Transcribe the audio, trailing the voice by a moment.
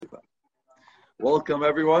Welcome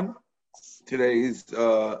everyone. Today's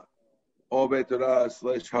Obet Torah /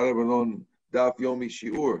 Harabanon Daf Yomi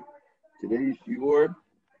Shiur. Today's Shiur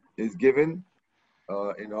is given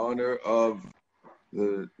in honor of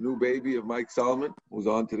the new baby of Mike Solomon, who's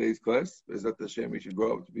on today's class. Bezat Hashem, he should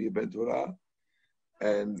grow up to be a Ben Torah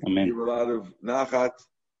and Amen. give a lot of nachat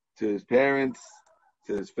to his parents,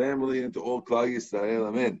 to his family, and to all Klal Yisrael.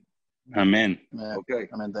 Amen. Amen. Okay.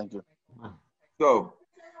 Amen. Thank you. So,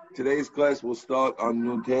 today's class will start on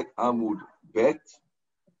Nuntet Amud Bet.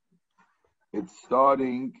 It's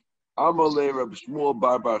starting Amalei Reb Shmuel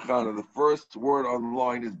Bar Bar Chana. The first word on the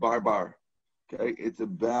line is Bar Bar. Okay, it's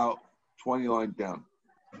about 20 lines down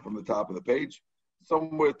from the top of the page,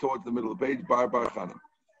 somewhere towards the middle of the page. Bar Bar Chana.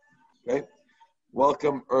 Okay,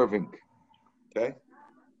 welcome Irving. Okay,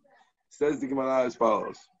 says the Gemara as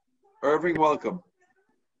follows: Irving, welcome.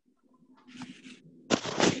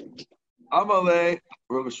 Amalei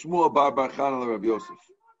Rav Shmuel Bar Bar Chana Rav Yosef.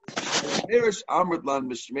 Irish Amritlan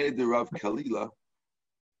Mishmei de Rav Kalila.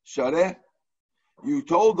 Shareh, you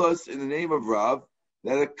told us in the name of Rav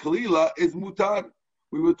that a Kalila is mutar.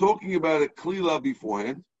 We were talking about a Kalila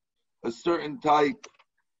beforehand, a certain type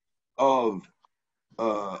of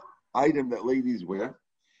item that ladies wear,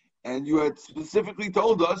 and you had specifically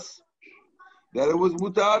told us that it was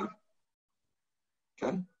mutar.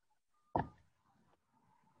 Okay.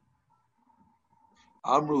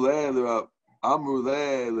 Amruleh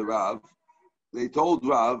Rav, they told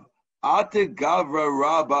Rav, Ate Gavra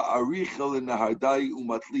Rabba Arichel in Nahardai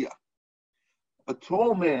Umatlia. A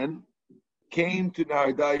tall man came to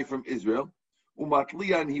Nahardai from Israel,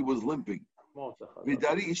 Umatlia, and he was limping.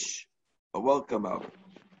 Vidarish, welcome out.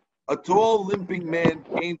 A tall limping man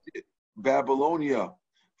came to Babylonia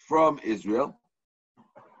from Israel.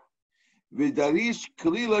 Vidarish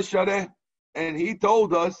Kalila Shareh, and he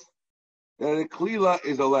told us that a Kalila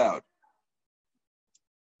is allowed.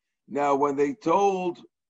 Now, when they told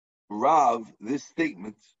Rav this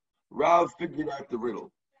statement, Rav figured out the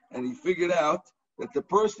riddle. And he figured out that the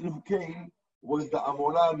person who came was the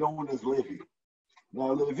Amorah known as Levi.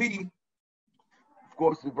 Now, Levi, of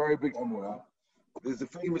course, is a very big Amorah. There's a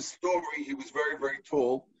famous story. He was very, very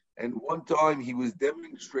tall. And one time he was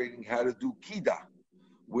demonstrating how to do Kida,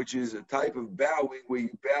 which is a type of bowing where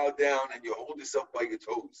you bow down and you hold yourself by your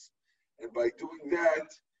toes. And by doing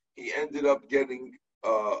that, he ended up getting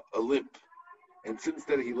a limp. And since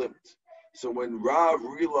then, he limped. So when Rav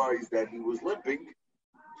realized that he was limping,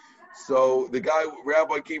 so the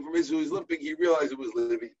rabbi came from Israel who was limping, he realized it was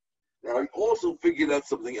Levi. Now, he also figured out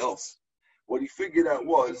something else. What he figured out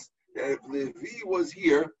was that if Levi was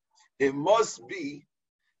here, it must be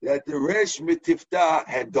that the Resh Mitifta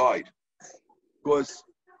had died. Because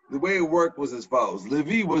the way it worked was as follows.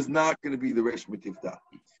 Levi was not going to be the Resh Mitifta.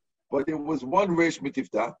 But there was one Resh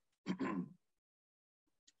Mitifta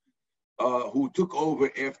who took over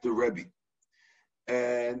after Rebbe.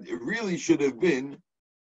 And it really should have been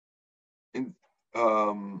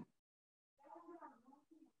I'm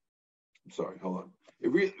sorry, hold on.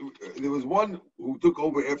 There was one who took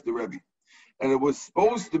over after Rebbe. And it was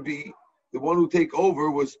supposed to be, the one who take over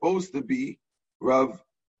was supposed to be Rav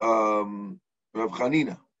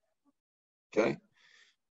Chanina. Okay?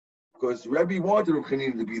 Because Rebbe wanted Rav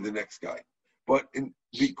Chanina to be the next guy. But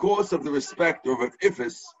because of the respect of Rav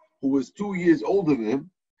Ifis, who was 2 years older than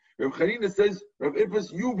him, Rav Chanina says, Rav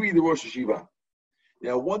Ifis, you be the Rosh Hashiva.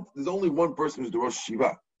 Now, there's only one person who's the Rosh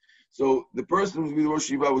Hashiva. So the person who's the Rosh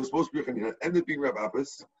Hashiva was supposed to be Chanina, ended up being Rav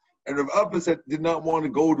Apis, and Rav Apis did not want to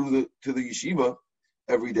go to the yeshiva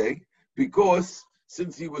every day because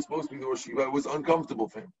since he was supposed to be the Rosh Hashiva, it was uncomfortable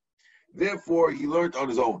for him. Therefore, he learned on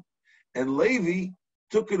his own. And Levi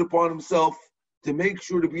took it upon himself to make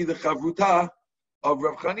sure to be the Chavruta of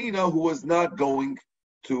Rav Chanina, who was not going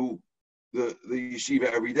to the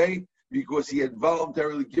yeshiva every day because he had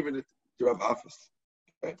voluntarily given it to Rav Apis.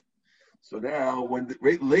 Okay? So now, when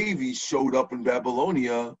Levi showed up in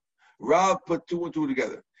Babylonia, Rav put two and two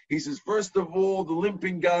together. He says, first of all, the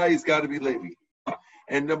limping guy has got to be Levi.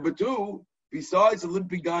 And number two, besides the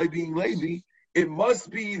limping guy being Levi, it must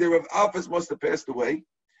be that Rav Apis must have passed away,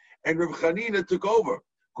 and Rav Chanina took over.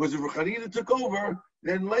 Because if Rav Chanina took over,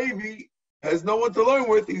 then Levi has no one to learn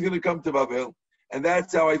with. He's going to come to Babel. And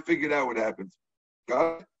that's how I figured out what happened.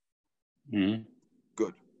 Got it? Mm-hmm.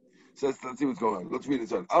 Good. So let's see what's going on. Let's read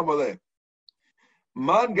this on. Amaleh.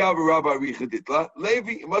 Man gav Rabba Richaditla.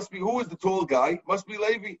 Levi, it must be, who is the tall guy? It must be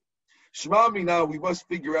Levi. Shmami, now we must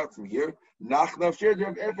figure out from here. Nach nafshed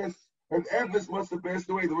Rav Efes. Rav Efes must have passed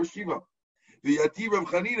away, the Rosh Hashiva. V'yati Rav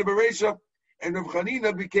Chanina Beresha. And Rav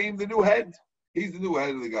Chanina became the new head. He's the new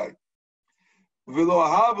head of the guy.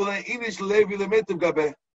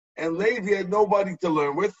 and Levi had nobody to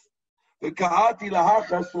learn with. The Ka'ati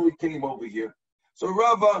Lahacha, so he came over here. So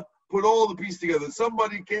Rava put all the pieces together.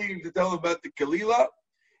 Somebody came to tell him about the Kalila,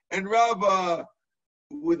 and Rava,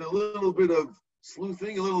 with a little bit of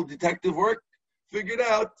sleuthing, a little detective work, figured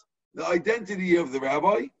out the identity of the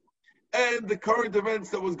rabbi and the current events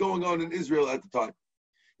that was going on in Israel at the time.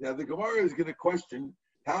 Now the Gemara is going to question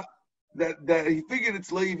how that he figured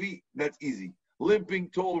it's Levi. That's easy. Limping,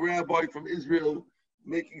 tall rabbi from Israel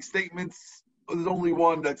making statements. There's only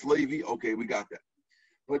one, that's Levi. Okay, we got that.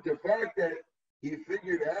 But the fact that he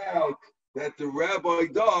figured out that the rabbi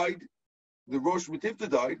died, the Rosh Matifta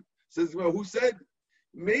died, says, well, who said?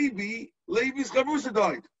 Maybe Levi's Chavrusa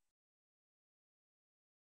died.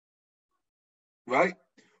 Right?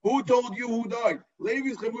 Who told you who died?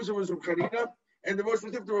 Levi's Chavrusa was from Chanina, and the Rosh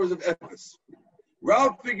Matifta was of Ephes.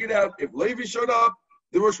 Ralph figured out if Levi showed up,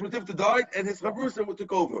 the Rosh Matifta died, and his Chavrusa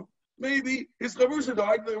took over. Maybe his Chavrusa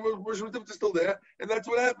died, the Rosh Matifta is still there, and that's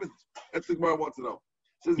what happened. That's the Gemara wants to know.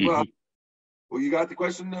 Says, well, you got the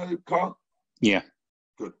question, Carl? Yeah.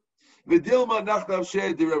 Good. V'dilma nachtav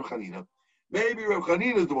she'ed de Reb Chanina. Maybe Reb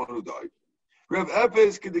Chanina is the one who died. Reb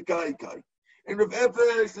Ephes kedekai kai. And Reb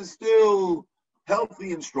Ephes is still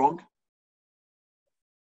healthy and strong.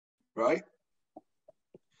 Right?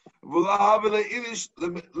 And when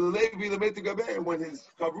his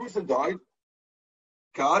Chavrusa died,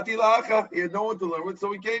 he had no one to learn with,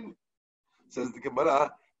 so he came. Says the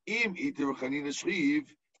Gemara, if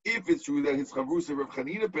it's true that his Chavrusa Reb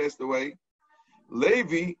Chanina passed away,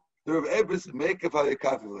 Levi, the Reb Ephes,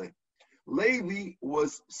 Levi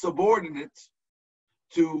was subordinate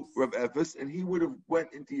to Reb Ephes, and he would have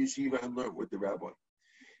went into yeshiva and learned with the rabbi.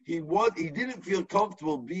 He didn't feel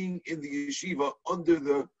comfortable being in the yeshiva under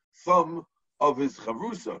the thumb of his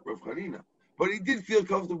Chavrusa, Reb Chanina, but he did feel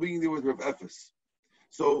comfortable being there with Reb Ephes.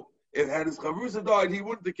 So, if had his Chavrusa died, he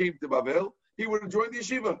wouldn't have came to Babel. He would have joined the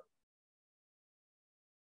yeshiva.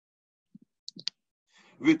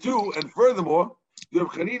 V'tu, and furthermore, Reb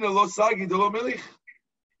Chanina lo sagi de lo melich.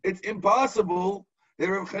 It's impossible that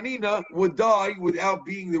Reb Chanina would die without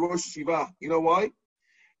being the Rosh Yeshiva. You know why?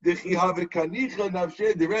 Because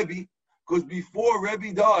before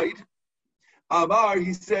Rebbe died, Amar,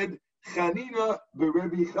 he said, Chanina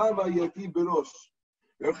beRebbe Chama yati berosh.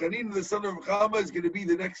 Reb Chanina, the son of Chama, is going to be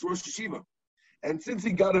the next Rosh Yeshiva. And since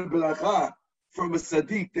he got a beracha from a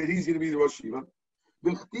Sadiq that he's going to be the Rosh Yeshiva,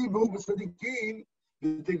 v'chtibu b'Sadiqim,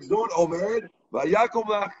 the Tigzon Omer, v'yakom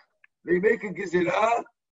lach, they make a gezerah,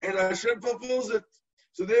 and Hashem fulfills it.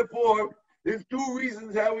 So therefore, there's two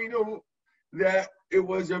reasons how we know that it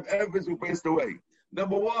was Reb Ephes who passed away.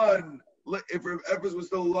 Number one, if Reb Ephes was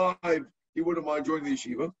still alive, he wouldn't mind joining the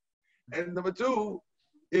yeshiva. And number two,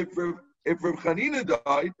 if Reb Chanina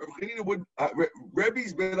died, Reb Chanina would,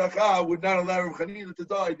 Rebbe's beracha would not allow Reb Chanina to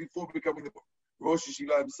die before becoming the Rosh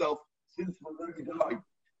Yeshiva himself. Since when Rebbe died,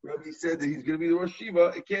 Rebbe said that he's going to be the Rosh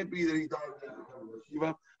Yeshiva. It can't be that he died without becoming the Rosh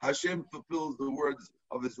Yeshiva. Hashem fulfills the words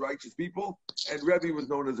of his righteous people, and Rebbe was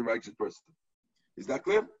known as a righteous person. Is that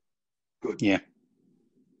clear? Good. Yeah.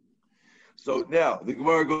 So now the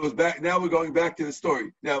Gemara goes back. Now we're going back to the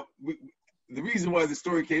story. Now, the reason why the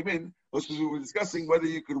story came in was because we were discussing whether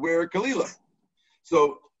you could wear a kalila.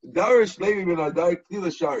 So Darish Levi ben Nardai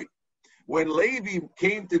kalila shari. When Levi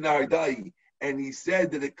came to Nardai and he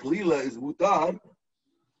said that a kalila is mutar,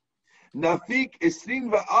 nafik esrim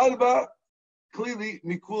va'alba klili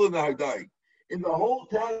mikula Nardai. In the whole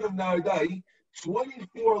town of Nardai,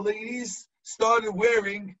 24 ladies started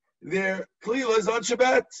wearing their kalilas on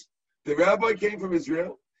Shabbat. The rabbi came from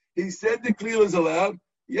Israel. He said the kalilas allowed.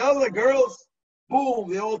 Yalla, girls. Boom.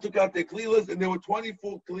 They all took out their kalilas, and there were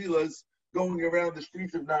 24 kalilas going around the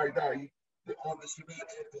streets of Nardai on the Shabbat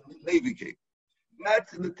after Levi came.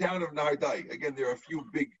 That's in the town of Nardai. Again, there are a few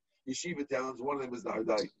big yeshiva towns. One of them is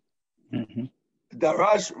Nardai.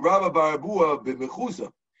 Darash Rabba Barabua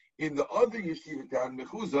b'Mechuza. In the other yeshiva town,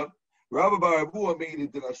 Mechuza, Rabba Barabua made a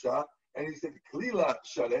drasha, and he said, Klila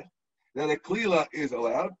Shaleh, that a Klila is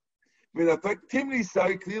allowed.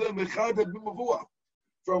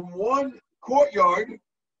 From one courtyard,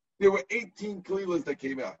 there were 18 Klilas that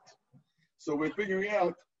came out. So we're figuring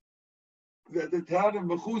out that the town of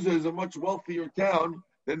Mechuza is a much wealthier town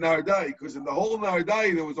than Nardai, because in the whole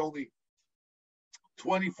Nardai, there was only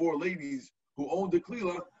 24 ladies who owned a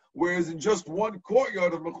Klila, whereas in just one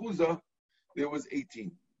courtyard of Mechuza, there was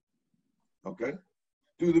 18. Okay?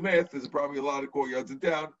 Do the math, there's probably a lot of courtyards in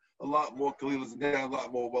town, a lot more kalilas in town, a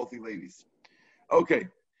lot more wealthy ladies. Okay.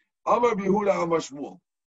 Amar Yehuda Amar Shmuel.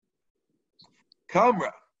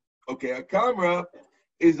 Kamra. Okay, a kamra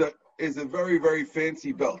is a very, very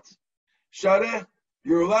fancy belt. Shareh,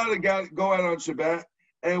 you're allowed to go out on Shabbat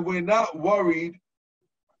and we're not worried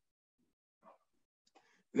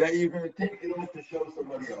that you're going to take it off to show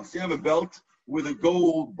somebody else. You have a belt with a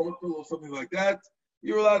gold buckle or something like that,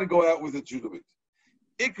 you're allowed to go out with a judabit.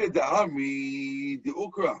 Ikadami the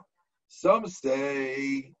ukra. Some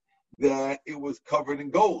say that it was covered in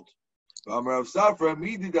gold. It's like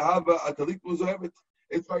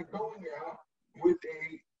going out with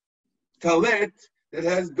a talet that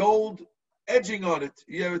has gold edging on it.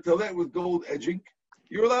 You have a talet with gold edging.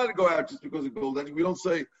 You're allowed to go out just because of gold edging. We don't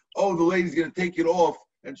say, oh, the lady's going to take it off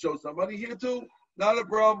and show somebody. Here too, not a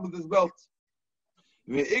problem with this belt.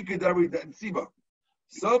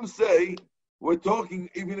 Some say we're talking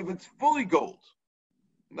even if it's fully gold.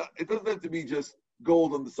 Now, it doesn't have to be just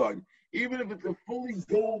gold on the side. Even if it's a fully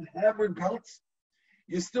gold hammered belt,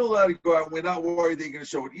 you're still allowed to go out. We're not worried they're going to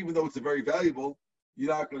show it. Even though it's a very valuable, you're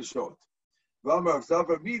not going to show it.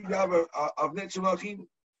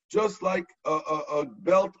 Just like a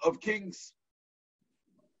belt of kings.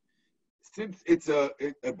 Since it's a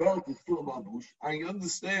belt is still a malbush, I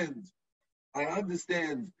understand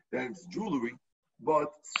that it's jewelry,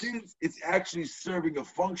 but since it's actually serving a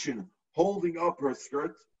function, holding up her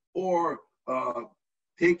skirt or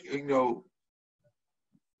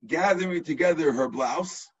gathering together her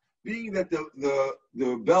blouse, being that the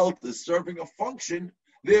belt is serving a function,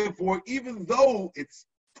 therefore, even though it's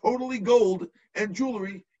totally gold and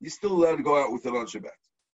jewelry, you're still allowed to go out with it on Shabbat.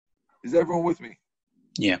 Is everyone with me?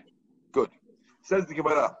 Yeah. Good. Says the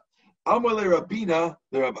Gemara, Amale Rabina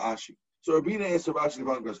the Rab Ashi. So Rabina asked Rab Ashi the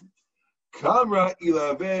following question. Kamra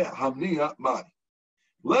ilave hamniya mai.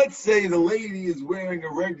 Let's say the lady is wearing a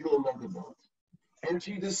regular leather belt, and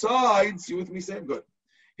she decides, you with me, Sam? Good.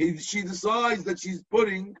 She decides that she's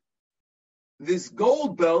putting this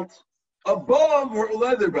gold belt above her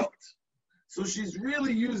leather belt. So she's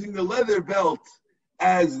really using the leather belt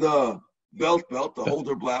as the belt to hold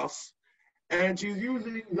her blouse, and she's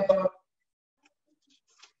using the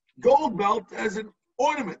gold belt as an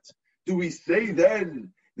ornament. Do we say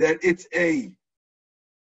then that it's a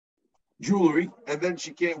jewelry, and then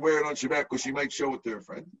she can't wear it on Shabbat because she might show it to her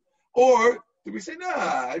friend? Or do we say,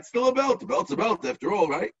 nah, it's still a belt. The belt's a belt after all,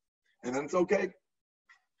 right? And then it's okay.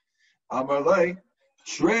 Amarlei,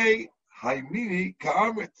 Shrei Haimini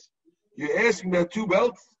Ka'amrit. You're asking about two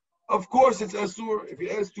belts? Of course it's Asur. If you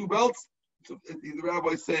ask two belts, the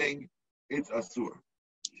rabbi's saying it's Asur.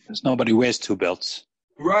 Because nobody wears two belts.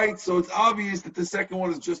 Right, so it's obvious that the second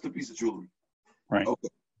one is just a piece of jewelry. Right. Okay.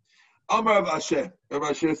 Amar Rav Asher. Rav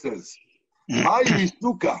Asher says, Hi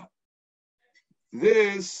Risuka.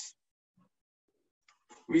 This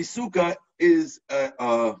Risuka is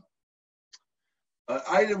an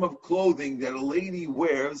item of clothing that a lady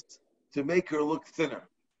wears to make her look thinner.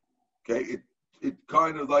 Okay, it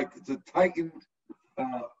kind of like it's a tightened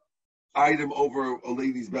item over a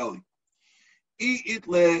lady's belly.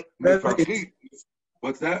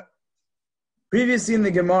 What's that? Previously in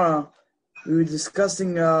the Gemara, we were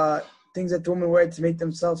discussing things that women wear to make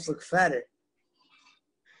themselves look fatter.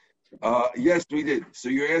 Yes, we did. So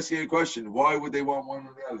you're asking a question. Why would they want one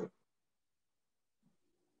or the other?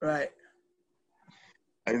 Right.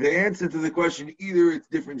 And the answer to the question, either it's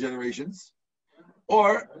different generations,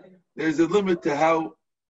 or there's a limit to how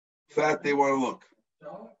fat they want to look.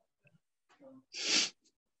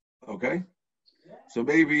 Okay? So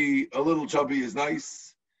maybe a little chubby is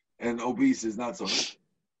nice, and obese is not so nice.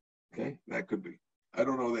 Okay? That could be. I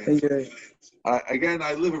don't know the answer. Again,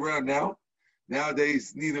 I live around now.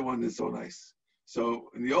 Nowadays, neither one is so nice. So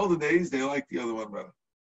in the olden days, they liked the other one better.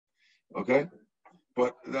 Okay?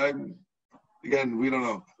 But again, we don't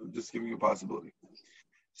know. I'm just giving you a possibility.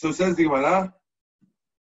 So says the Gemara,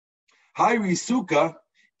 Hi Risuka,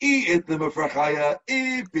 if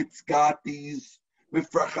it's got these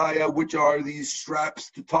mifrachaya, which are these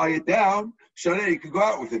straps to tie it down, Shana, you can go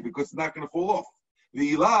out with it because it's not going to fall off.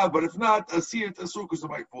 The ilah, but if not, asir it asur because it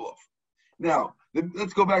might fall off. Now,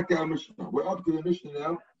 let's go back to our Mishnah. We're up to the Mishnah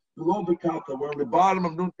now. Below the kata, we're on the bottom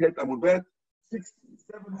of Nun Tet Amud Bet. 6,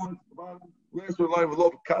 7 ones at the bottom. Last one line below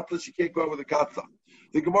the kata. She can't go out with a kata.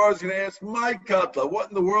 The Gemara is going to ask, my kata, what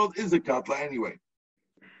in the world is a kata anyway?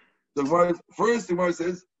 The Gemara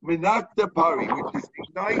says, Minakta Pari, which is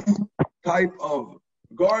a nice type of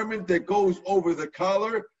garment that goes over the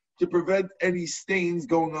collar to prevent any stains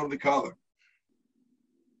going on the collar.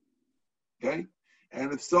 Okay?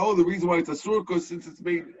 And if so, the reason why it's asur, because since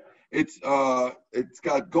it's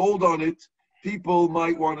got gold on it, people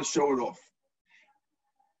might want to show it off.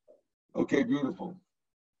 Okay, beautiful.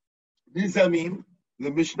 Nizamim, the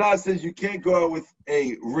Mishnah says you can't go out with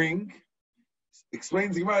a ring.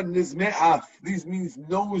 Explains the Gemara, nizme'af. These means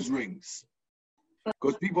nose rings.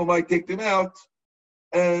 Because people might take them out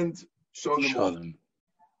and show them Show all. them.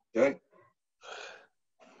 Okay?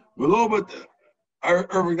 Below, but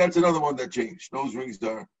Irving, that's another one that changed. Those rings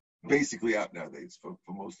are basically out nowadays for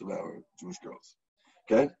most of our Jewish girls.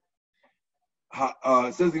 Okay?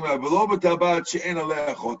 It says below, but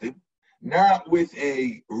not with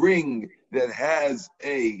a ring that has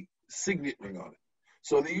a signet ring on it.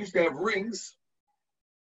 So they used to have rings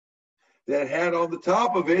that had on the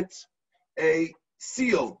top of it a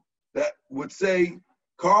seal that would say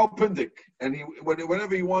Carl Pindick, and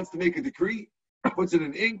whenever he wants to make a decree, puts it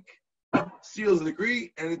in ink, seals the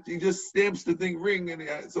decree, and he just stamps the thing ring,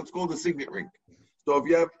 and so it's called a signet ring. So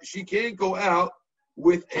she can't go out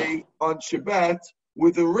on Shabbat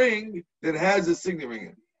with a ring that has a signet ring in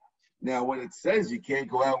it. Now, when it says you can't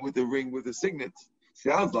go out with a ring with a signet,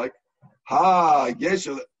 sounds like yes.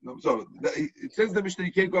 No, sorry. It says the Mishnah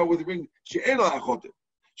you can't go out with a ring. She can't go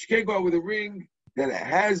out with a ring that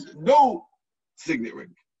has no signet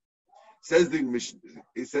ring. Says the Mishnah.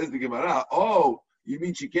 It says the Gemara. Oh, you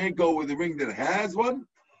mean she can't go with a ring that has one?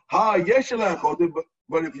 Yes,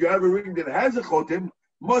 but if you have a ring that has a chotem,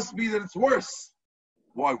 must be that it's worse.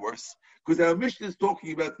 Why worse? Because our Mishnah is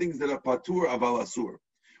talking about things that are patur aval asur,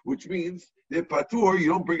 which means they're patur. You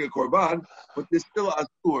don't bring a korban, but they're still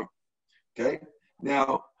asur. Okay.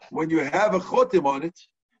 Now, when you have a chotem on it,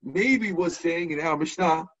 maybe was saying in our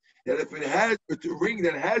Mishnah that if it has a ring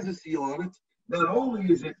that has a seal on it, not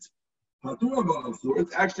only is it patur aval asur,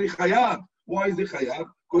 it's actually chayav. Why is it chayav?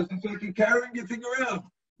 Because it's like you're carrying your thing around.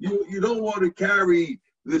 You don't want to carry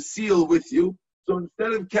the seal with you, so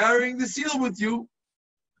instead of carrying the seal with you,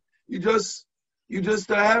 you just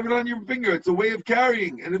have it on your finger. It's a way of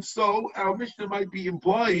carrying. And if so, our Mishnah might be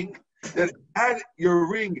implying that had your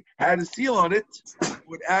ring had a seal on it, it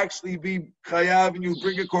would actually be chayav, and you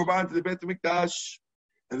bring a korban to the Beit HaMikdash.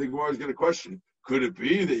 And the Gemara is going to question, could it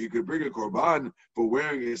be that you could bring a korban for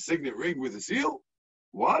wearing a signet ring with a seal?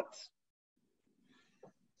 What?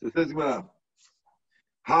 So it says Gemara,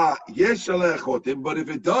 yes shalech chotem, but if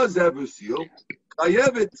it does have a seal,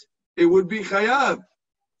 chayav it would be chayav.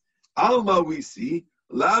 Alma, we see,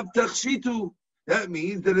 lav tachshitu. That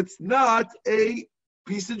means that it's not a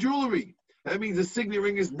piece of jewelry. That means a signet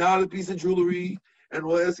ring is not a piece of jewelry. And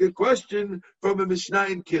we'll ask a question from a Mishnah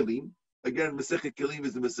in Kelim. Again, Masechet Kelim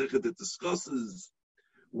is the Masechet that discusses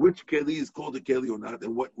which Keli is called a Keli or not,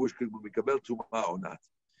 and which could be Kabel Tumah or not.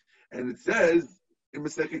 And it says in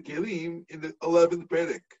Masechet Kelim, in the 11th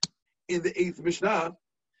Perek, in the 8th Mishnah,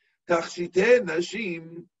 Tachshite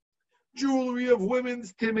Nashim, jewelry of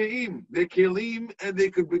women's timeim. They're kelim and they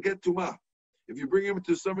could get tumah. If you bring them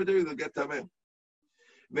to cemetery, they'll get tameh.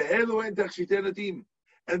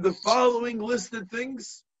 And the following listed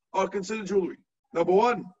things are considered jewelry. Number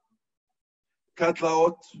 1,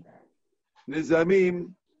 katlaot,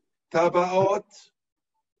 nizamim, tabaot.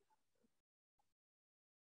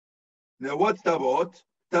 Now what's tabaot?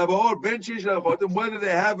 Tabaot, benches, and whether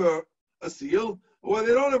they have a seal or whether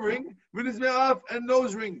they don't have a ring, and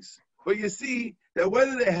nose rings. But you see that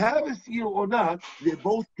whether they have a seal or not, they're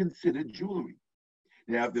both considered jewelry.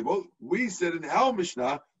 Now, if they both, we said in our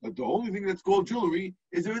Mishnah that the only thing that's called jewelry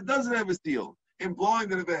is if it doesn't have a seal, implying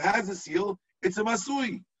that if it has a seal, it's a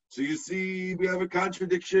masui. So you see, we have a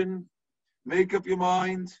contradiction. Make up your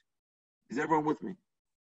mind. Is everyone with me?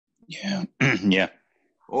 Yeah. Yeah.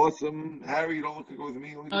 Awesome. Harry, you don't look to go with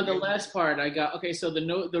me. The last part I got. Okay, so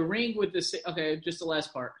the ring with the, okay, just the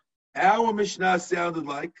last part. Our Mishnah sounded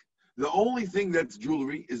like the only thing that's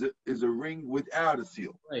jewelry is a ring without a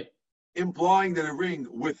seal. Right. Implying that a ring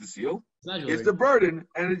with a seal is the burden,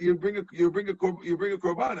 and you bring a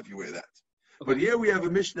korban if you wear that. Okay. But here we have a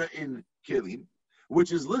Mishnah in Kelim,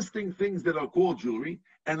 which is listing things that are called jewelry,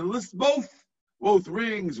 and it lists both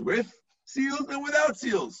rings with seals and without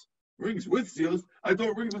seals. Rings with seals. I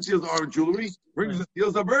thought rings with seals aren't jewelry. Rings with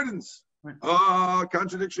seals are burdens. Right.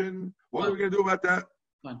 Contradiction. What are we going to do about that?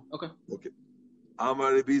 Fine. Okay.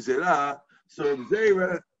 Amar Rabbi Zera. So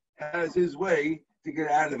Zera has his way to get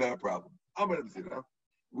out of our problem. Amar Rabbi Zera.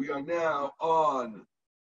 We are now on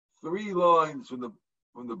 3 lines from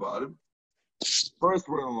the bottom. First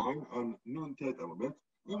we're on Nun Tet element.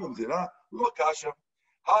 Rabbi Zera. Lo kasha.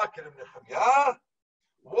 Hakelim Nechemia.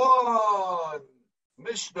 One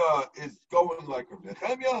Mishnah is going like Rabbi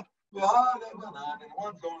Nechemia. And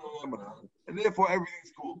one's going like Rabbanan. And therefore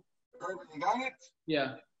everything's cool. You got it?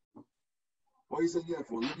 Yeah. What are you saying yeah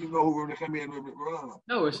for? You didn't know who Nehemiah and Rabbanan.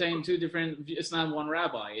 No, we're saying 2 different. It's not one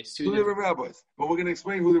rabbi. It's two different rabbis. But we're going to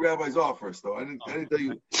explain who the rabbis are first, though. I didn't tell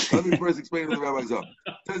you. Let me first explain who the rabbis are.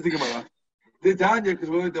 Says the Gemara. Titania,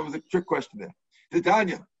 because there was a trick question there.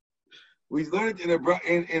 Titania, we learned in a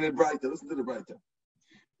Braita. Listen to the Braita.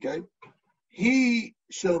 Okay, He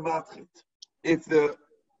shall matchit. If the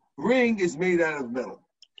ring is made out of metal,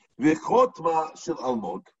 v'chotma shel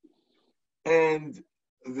almog, and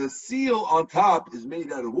the seal on top is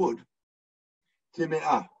made out of wood,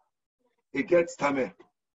 time'ah, it gets tameh.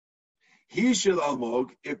 He shel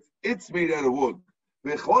almog, if it's made out of wood,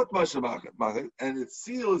 v'chotma shel machet, and its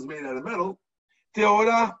seal is made out of metal,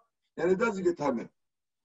 teora, and it doesn't get tameh.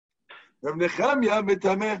 Rav Nechemia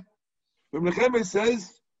metameh. Rav Nechemia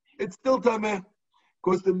says it's still tameh,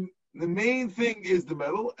 because the main thing is the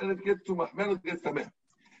metal, and it gets too much. Metal gets tameh.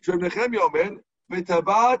 So Rav Nechemia omer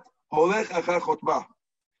v'tabat holech achar chotma.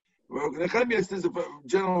 Rav Nechemia says a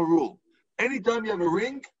general rule: anytime you have a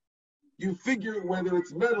ring, you figure whether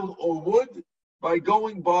it's metal or wood by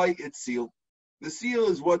going by its seal. The seal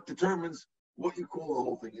is what determines what you call the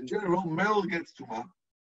whole thing. In general, metal gets tumah,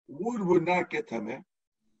 wood would not get tameh.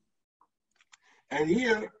 And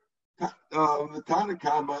here, the Tanna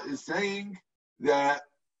Kama is saying that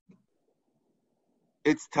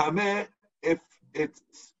it's tameh if it's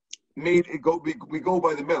made. We go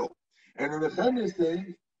by the metal, and Rav Nechemia is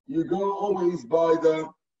saying you go always by the.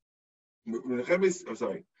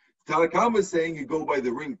 Tanna Kama is saying you go by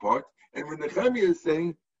the ring part, and Rav Nechemia is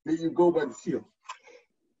saying that you go by the seal.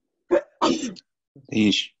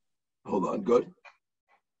 Hold on, good.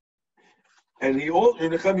 And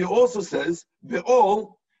Nechemia also says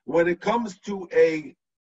all when it comes to a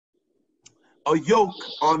yoke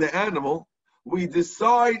on the animal, we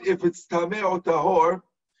decide if it's tameh or tahor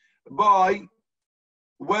by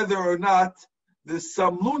whether or not the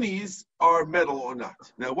samlunis are metal or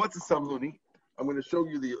not. Now, what's a samluni? I'm going to show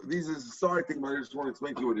you these is a sorry thing, but I just want to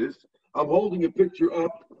explain to you what it is. I'm holding a picture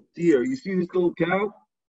up here. You see this little cow?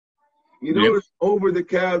 You notice over the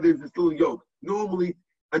cow there's this little yoke. Normally,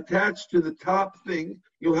 attached to the top thing,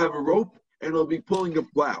 you'll have a rope, and it'll be pulling a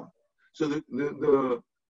plow. So the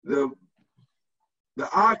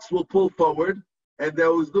ox will pull forward, and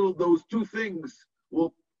those two things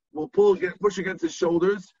will push against his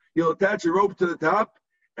shoulders. You'll attach a rope to the top,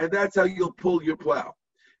 and that's how you'll pull your plow.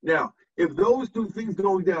 Now, if those two things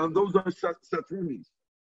going down, those are satrunis,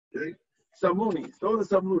 okay? Samlunis,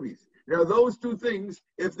 those are samlunis. Now, those two things,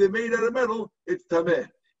 if they're made out of metal, it's tameh.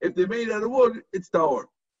 If they're made out of wood, it's tahor.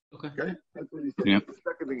 Okay? That's what he's saying. Yeah. That's the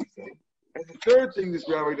second thing he's saying. And the third thing this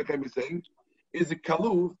Rabbi Nechem is saying is a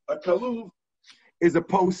kaluv. A kaluv is a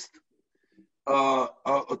post, a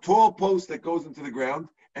tall post that goes into the ground,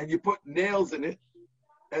 and you put nails in it,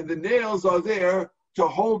 and the nails are there to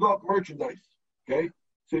hold up merchandise. Okay?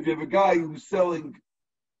 So if you have a guy who's selling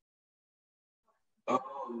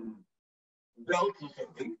belts or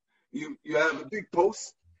something, you have a big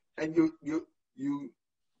post, and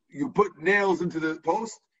you put nails into the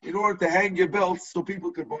post in order to hang your belts so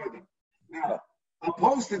people can buy them. Now, a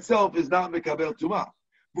post itself is not mekabel tumah,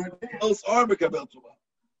 but nails are mekabel tumah.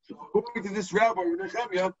 So according to this Rabbi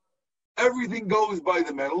Nechemia, everything goes by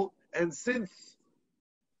the metal, and since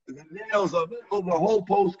the nails are metal, the whole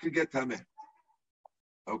post could get tameh.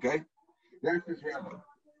 Okay, that's this Rabbi.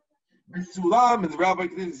 B'sulam, and the Rabbi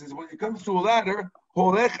says when it comes to a ladder,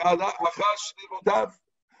 holech achash shnevotav,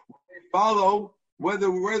 we follow. Whether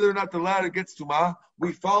or not the ladder gets tumah,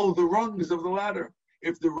 we follow the rungs of the ladder.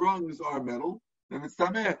 If the rungs are metal, then it's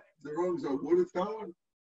tameh. If the rungs are wood, it's tahor.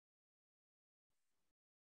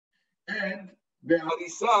 And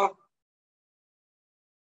be'arisa,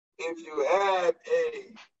 if you have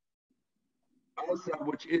a arsa,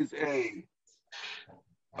 which is a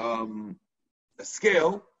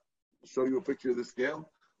scale, I'll show you a picture of the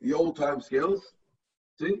scale, the old time scales.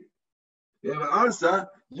 See? You have an arsa,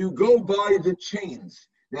 you go by the chains.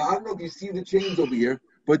 Now, I don't know if you see the chains over here,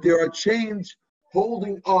 but there are chains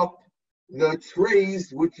holding up the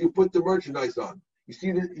trays which you put the merchandise on. You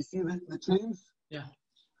see the chains? Yeah.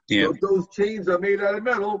 So if those chains are made out of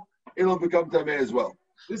metal, it'll become tameh as well.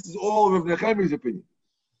 This is all of Nechemia's opinion.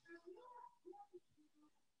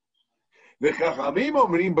 The Chachamim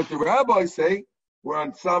omrim, but the rabbis say, we're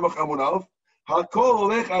on Samach Amun Aleph, Hakol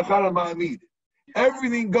olech achar ma'amid.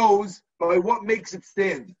 Everything goes by what makes it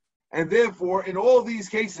stand. And therefore, in all these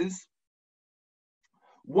cases,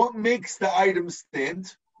 what makes the item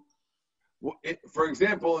stand? For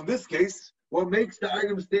example, in this case, what makes the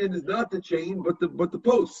item stand is not the chain, but the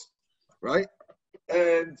post, right?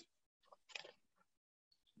 And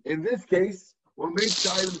in this case, what makes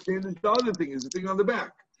the item stand is the other thing, is the thing on the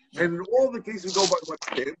back. And in all the cases, we go by what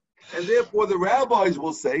stands. And therefore, the rabbis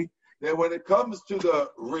will say that when it comes to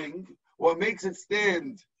the ring, what makes it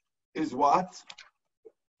stand is what?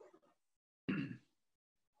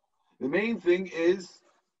 The main thing is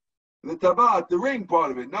the tabat, the ring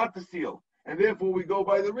part of it, not the seal. And therefore, we go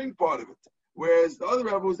by the ring part of it. Whereas the other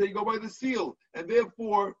rabbis say you go by the seal, and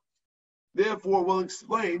therefore we'll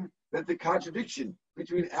explain that the contradiction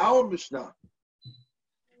between our Mishnah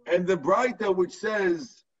and the Braita, which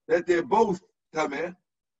says that they're both Tameh,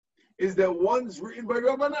 is that one's written by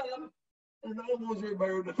Rabbanan and the other one's written by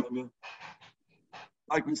Rabbi Nachman.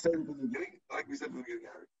 Like we said from the beginning,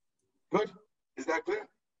 Harry. Good? Is that clear?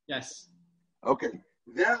 Yes. Okay.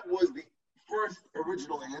 That was the first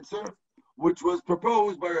original answer, which was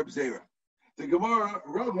proposed by Reb Zera. The Gemara,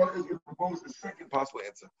 Rava, is going to propose the second possible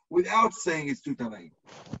answer without saying it's two Tanaim.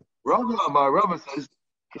 Rava says,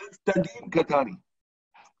 it's Tadim Katani.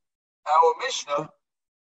 Our Mishnah,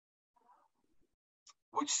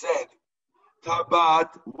 which said, Tabat,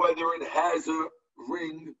 whether it has a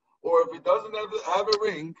ring or if it doesn't have a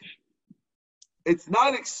ring, it's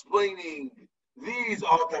not explaining these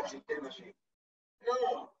are Tachshitei Nashim.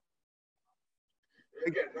 No.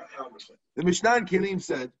 Again, not our Mishnah. The Mishnah in Kelim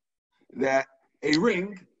said that a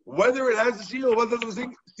ring, whether it has a seal, whether it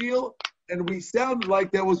doesn't seal, and we sounded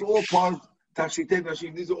like that was all part of Tachshitei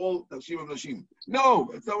Nashim. These are all Tachshim of Nashim. No,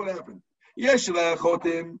 that's not what happened. Yesh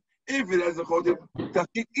chotem. If it has a chotem,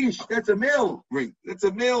 Tachshit Ish, that's a male ring. That's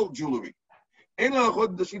a male jewelry. And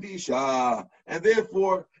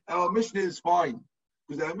therefore, our Mishnah is fine.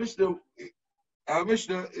 Because our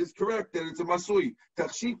Mishnah is correct that it's a masui.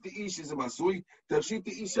 Tachshit Ish is a masui. Tachshit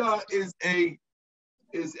Isha is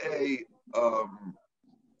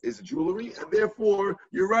a jewelry, and therefore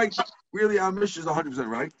you're right. Really, our Mishnah is 100%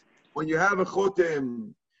 right. When you have a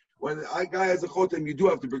chotem, when a guy has a chotem, you do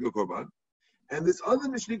have to bring a korban. And this other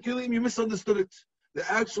Mishnah Kilim, you misunderstood it. The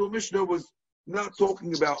actual Mishnah was not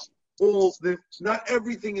talking about not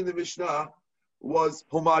everything in the Mishnah was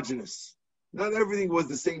homogeneous. Not everything was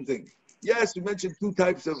the same thing. Yes, we mentioned two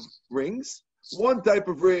types of rings. One type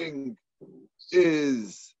of ring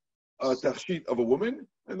is a tachshit of a woman,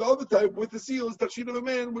 and the other type with the seal is tachshit of a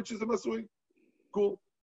man, which is a masui. Cool.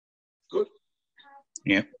 Good?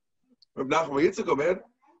 Yeah. Rav Nachman Yitzchak Omer,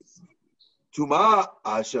 Tuma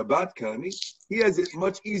Shabbat Kami, he has a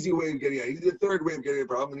much easier way of getting it. He's the third way of getting a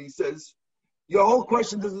problem, and he says, your whole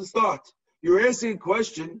question doesn't start. You're asking a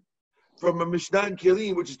question from a Mishnah in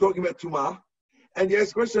Kelim, which is talking about Tuma, and you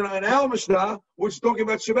ask a question on our Mishnah, which is talking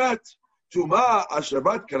about Shabbat. Tuma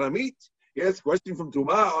Shabbat Karamit. You ask a question from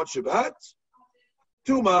Tuma on Shabbat.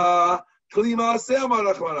 Tuma Klima Se'amar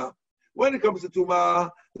Rachmana. When it comes to Tuma,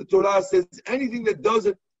 the Torah says anything that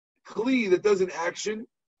doesn't Kli, that doesn't action,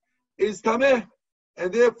 is Tameh.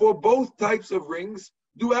 And therefore, both types of rings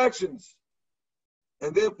do actions.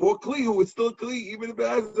 And therefore, Klihu, it's still a Kli, even if it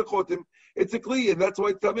has a Chotim, it's a Kli, and that's why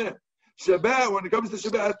it's Tameh. Shabbat, when it comes to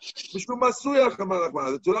Shabbat,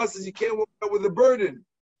 the Torah says you can't walk out with a burden.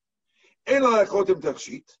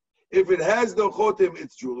 If it has no Chotim,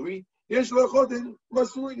 it's jewelry. If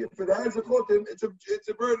it has a Chotim, it's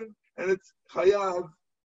a burden, and it's Chayav,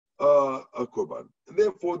 a Korban. And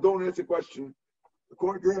therefore, don't answer question.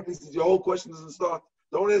 According to Rabbi, says your whole question doesn't start.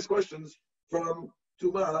 Don't ask questions from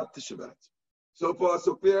Tumah to Shabbat. So far,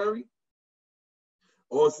 so clear, Ari?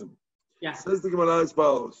 Awesome. Yeah. Says the Gemara as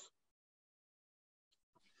follows.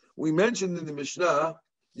 We mentioned in the Mishnah,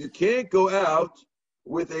 you can't go out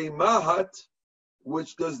with a mahat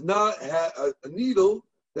which does not have a needle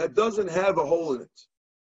that doesn't have a hole in it.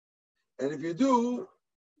 And if you do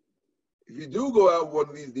go out with one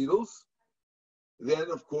of these needles,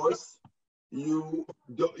 then of course you're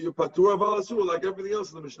patur aval like everything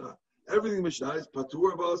else in the Mishnah. Everything in the Mishnah is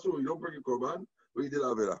patur aval. You don't bring a korban, but you did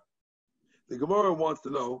avera. The Gemara wants to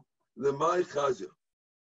know the mai chazir,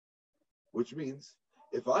 which means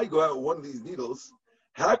if I go out with one of these needles,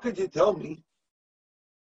 how could you tell me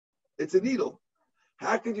it's a needle?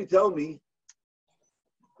 How could you tell me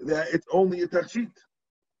that it's only a tachshit?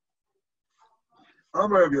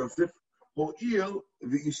 Amar Rav Yosef, ho'il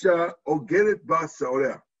v'isha ogeret bas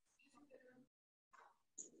sa'oreh.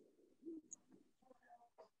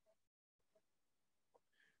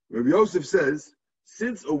 Rav Yosef says,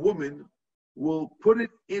 since a woman will put it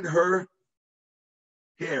in her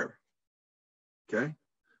hair, okay?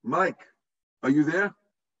 Mike, are you there?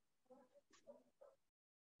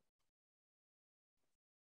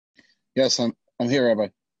 Yes, I'm here, Rabbi.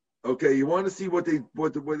 Okay, you want to see what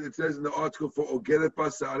it says in the article for Ogeret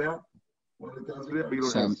Pasara? What it tells you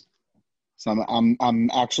there? So I'm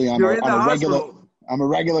actually on a regular.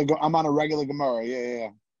 I'm on a regular Gemara. Yeah.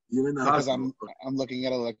 You're in the because hospital. I'm looking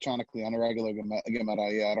at it electronically on a regular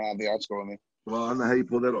Gemara. Yeah, I don't have the article with me. Well, I don't know how you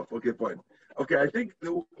pull that off. Okay, fine. Okay, I think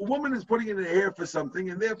the woman is putting it in her hair for something,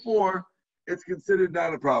 and therefore it's considered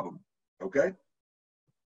not a problem. Okay?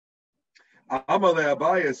 Amalei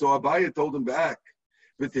Abaya, so Abaya told him back.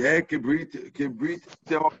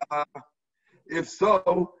 If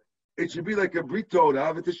so, it should be like a brito.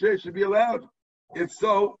 It should be allowed. If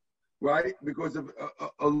so, right, because of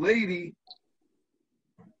a lady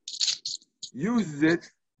uses it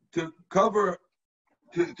to cover,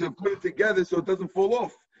 to put it together so it doesn't fall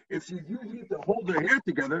off. If she's using it to hold her hair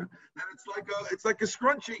together, then it's like a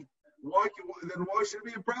scrunchie. Why should it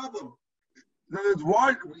be a problem? Then it's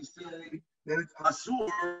why do we say that it's asur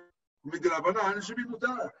midrabanan? It should be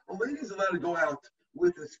mutar. A lady's allowed to go out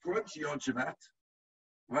with a scrunchie on Shabbat,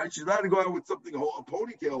 right? She's allowed to go out with something, a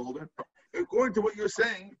ponytail holder. According to what you're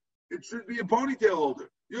saying, it should be a ponytail holder.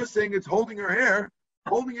 You're saying it's holding her hair.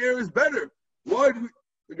 Holding hair is better. Why do we?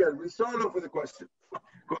 Again, we start off with a question.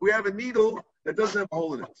 But we have a needle that doesn't have a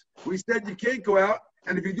hole in it. We said you can't go out,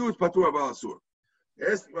 and if you do, it's patur ba'asur.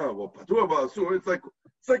 Yes, well, patur ba'asur. It's like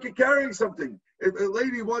you're carrying something. If a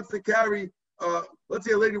lady wants to carry, let's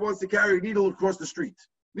say a lady wants to carry a needle across the street,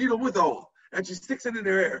 needle with a hole, and she sticks it in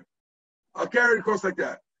her hair. I'll carry it across like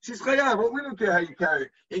that. She's chayav. Well, we don't care how you carry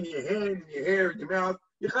it, in your hand, in your hair, in your mouth.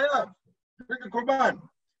 You're chayav. Bring a korban,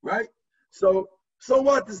 right? So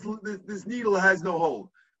what? This needle has no hole.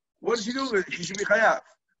 What is she doing with it? She should be chayav.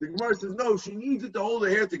 The Gemara says no. She needs it to hold her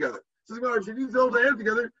hair together. So the Gemara, if she needs to hold her hair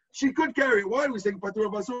together, she could carry it. Why do we say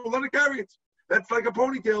patur basur? Let her carry it. That's like a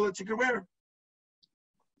ponytail that she can wear.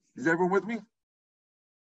 Is everyone with me?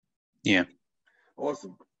 Yeah.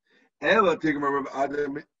 Awesome. Ella Tigma Rav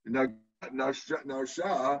Adam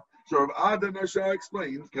Narsha. So Rav Adam Narsha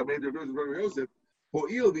explains. Commander Yosef. A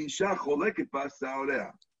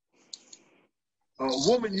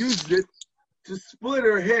woman uses it to split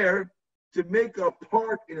her hair to make a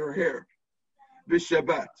part in her hair.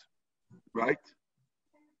 B'Shabbat, right?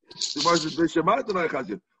 What she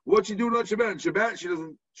doing on Shabbat? Shabbat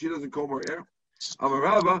she doesn't comb her hair.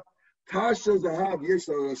 Amarava Tasha Zahav Yesh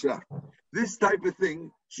Rasha. This type of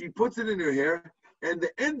thing, she puts it in her hair, and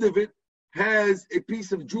the end of it has a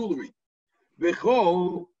piece of jewelry.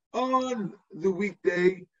 Bechol on the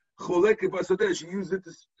weekday. She used it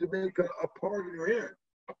to make a part in her hair.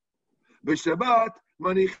 B'Shabbat,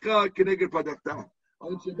 manicha keneged padachta.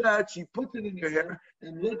 On Shabbat, she puts it in her hair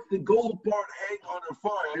and lets the gold part hang on her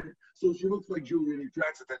forehead, so she looks like jewelry and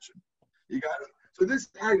attracts attention. You got it? So this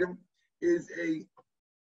item is a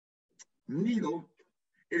needle.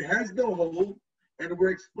 It has no hole, and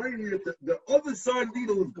we're explaining that the other side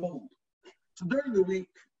needle is gold. So during the week,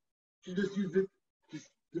 she just used it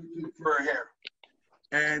for her hair.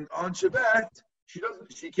 And on Shabbat,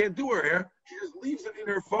 she can't do her hair. She just leaves it in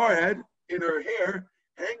her forehead, in her hair,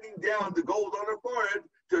 hanging down the gold on her forehead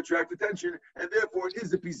to attract attention. And therefore, it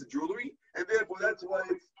is a piece of jewelry. And therefore, that's why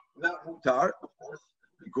it's not mutar, of course,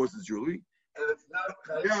 because it's jewelry. And it's not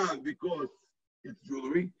chayav because it's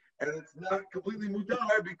jewelry. And it's not completely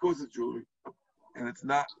mutar because it's jewelry. And it's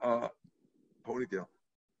not ponytail.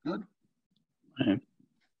 Good?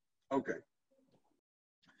 Okay.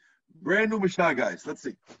 Brand new Mishnah, guys. Let's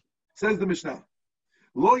see. Says the Mishnah.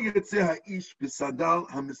 Lo yetzeh ha'ish b'sadal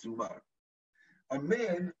ha'misumar. A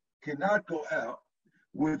man cannot go out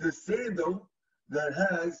with a sandal that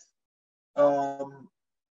has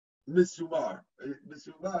misumar.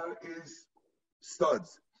 Misumar is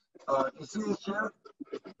studs. You see this chair?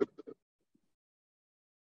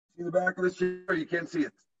 See the back of this chair? You can't see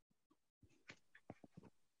it.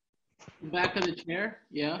 The back of the chair?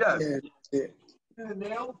 Yeah. Yes. Yeah. See the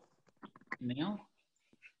nail? Nail?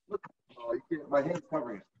 Look, my hand's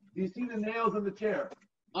covering it. Do you see the nails in the chair?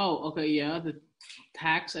 Oh, okay, yeah. The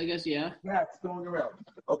tacks, I guess, yeah. Tacks going around.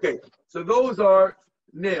 Okay, so those are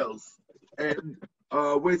nails. And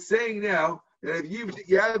we're saying now that if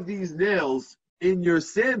you have these nails in your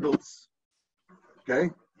sandals, okay,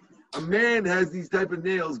 a man has these type of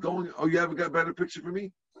nails going. Oh, you haven't got a better picture for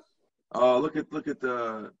me? Look at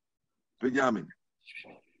Benjamin.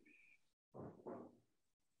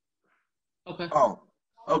 Okay. Oh,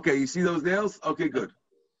 okay. You see those nails? Okay, good.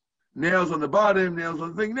 Nails on the bottom, nails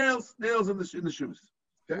on the thing, nails in the shoes.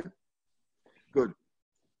 Okay, good.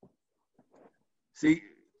 See,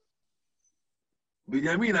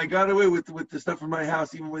 Benjamin, I got away with the stuff from my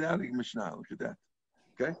house even without a Mishnah. Look at that.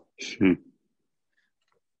 Okay.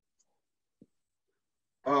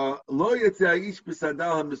 Lo yetzeh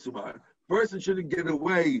b'sadal ha'misumar. Person shouldn't get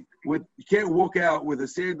away with. You can't walk out with a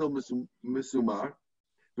sandal misumar.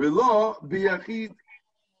 V'lo biyachid.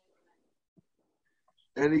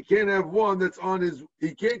 And he can't have one that's on his.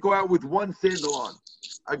 He can't go out with one sandal on.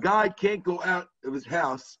 A guy can't go out of his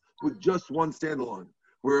house with just one sandal on.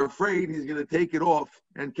 We're afraid he's going to take it off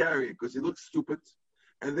and carry it because he looks stupid,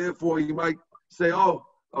 and therefore he might say, "Oh,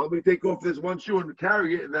 let me take off this one shoe and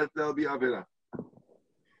carry it," and that'll be avera.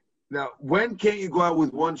 Now, when can't you go out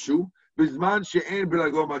with one shoe? Bisman she'en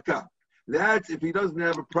b'raglo makah. That's if he doesn't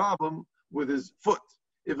have a problem with his foot.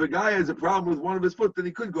 If a guy has a problem with one of his foot, then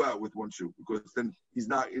he could go out with one shoe because then he's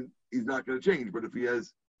not going to change. But if he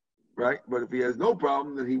has, right? But if he has no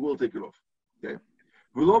problem, then he will take it off. Okay.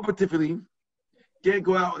 V'lo b'tefillin, can't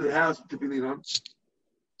go out in the house with tefillin on.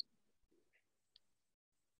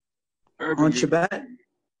 On Shabbat?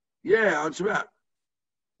 Yeah, on Shabbat.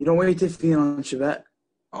 You don't wear tefillin on Shabbat.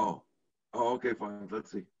 Oh, okay, fine.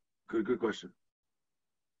 Let's see. Good question.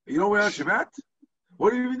 You don't wear on Shabbat?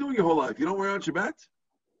 What have you been doing your whole life? You don't wear on Shabbat?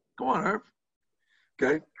 Come on, Herb.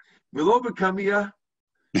 Okay. V'lo b'kamiyah,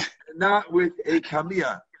 not with a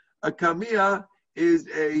kamiyah. A kamiyah is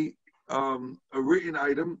a written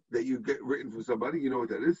item that you get written for somebody. You know what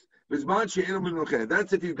that is. That's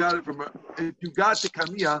if you got it if you got the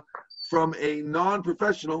kamiyah from a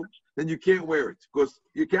non-professional, then you can't wear it because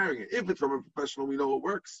you're carrying it. If it's from a professional, we know it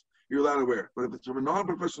works. You're allowed to wear it. But if it's from a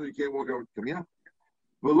non-professional, you can't walk out with kamiyah.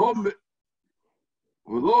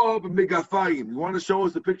 You want to show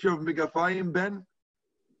us the picture of Megafayim, Ben?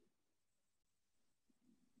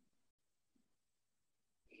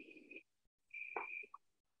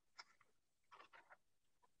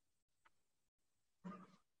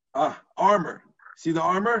 Armor. See the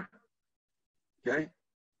armor? Okay.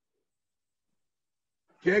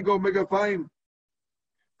 Can't go Megafayim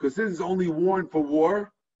because this is only worn for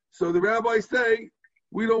war. So the rabbis say,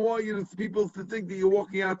 we don't want people to think that you're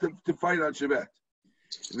walking out to fight on Shabbat.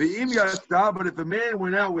 But if a man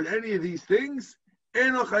went out with any of these things,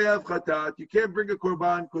 you can't bring a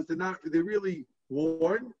korban because they're really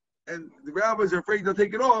worn, and the rabbis are afraid they'll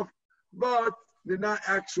take it off, but they're not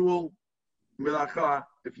actual melacha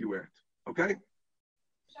if you wear it. Okay?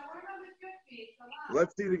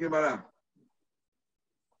 Let's see the Gemara.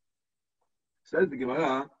 Says the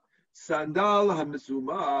Gemara, Sandal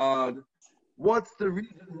HaMesumad. What's the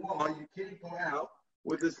reason why you can't go out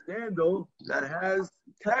with a sandal that has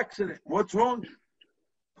tacks in it? What's wrong?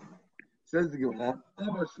 Says the Gemara,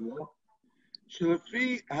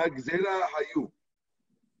 Shlefi hagzera hayu,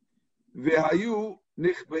 vehayu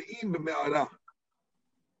nichbeim b'me'ara.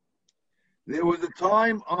 There was a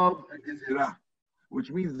time of gezerah,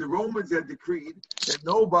 which means the Romans had decreed that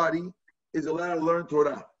nobody is allowed to learn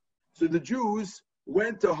Torah. So the Jews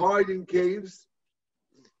went to hide in caves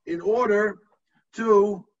in order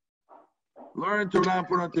to learn Torah and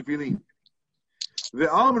put on tefillin.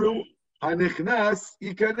 Ve'amru hanichnas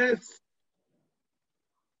yikanes,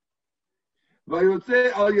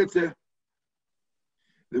 vayotze al yotzeh.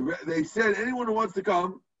 They said anyone who wants to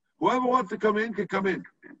come, whoever wants to come in, can come in.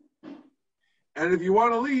 And if you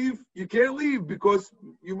want to leave, you can't leave because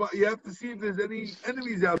you have to see if there's any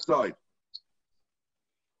enemies outside.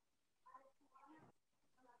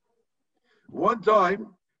 One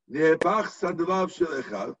time,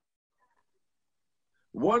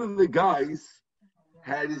 one of the guys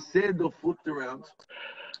had his sandal flipped around.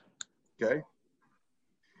 Okay.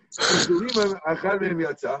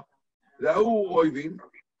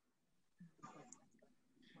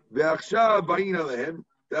 ועכשיו באים עליהם,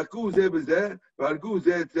 תעקו זה בזה, והרגו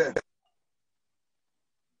זה את זה.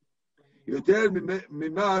 יותר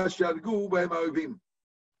ממה שהרגו בהם האויבים.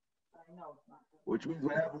 Which means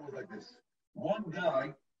what happened was like this. One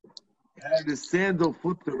guy had his sandal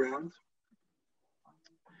flipped around,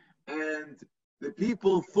 and the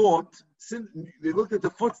people thought, they looked at the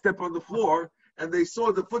footstep on the floor, and they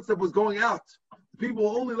saw the footstep was going out. The people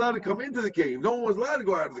were only allowed to come into the cave. No one was allowed to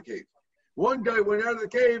go out of the cave. One guy went out of the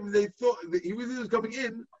cave, and they thought that he was coming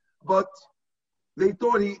in, but they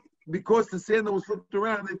thought because the sandal was flipped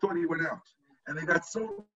around, they thought he went out. And they got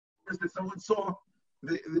so nervous that someone saw,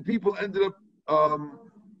 the people ended up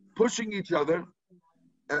pushing each other,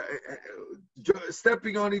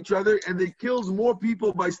 stepping on each other, and they killed more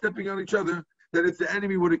people by stepping on each other than if the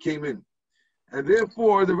enemy would have came in. And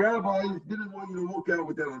therefore, the rabbis didn't want you to walk out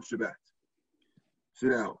with that on Shabbat. So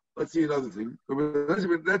now, let's see another thing.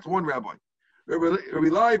 That's one rabbi. Rabbi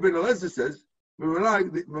Eli ben Elazar says,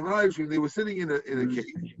 they were sitting in a cave.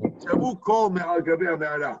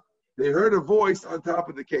 They heard a voice on top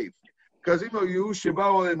of the cave. They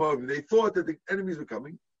thought that the enemies were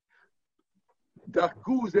coming.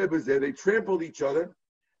 They trampled each other.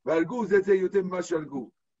 They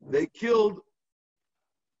killed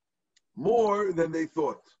more than they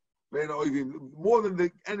thought. More than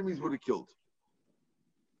the enemies would have killed.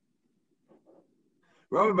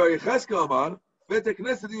 They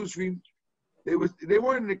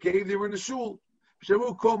weren't in the cave, they were in the shul.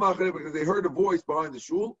 Because they heard a voice behind the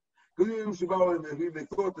shul. They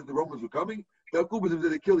thought that the Romans were coming. They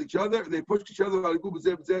killed each other. They pushed each other. They would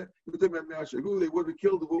have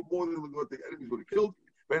killed more than what the enemies would have killed.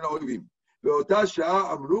 On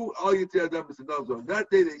that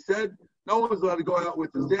day they said, no one's allowed to go out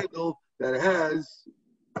with a sandal that has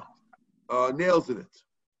nails in it.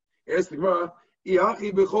 Ask the Gemara,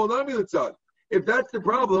 if that's the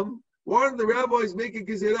problem, why don't the rabbis make a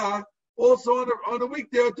gezerah also on a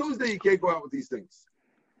weekday or Tuesday? You can't go out with these things.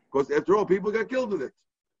 Because after all, people got killed with it.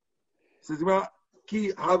 Says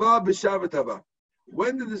Ki hava b'Shabbat hava.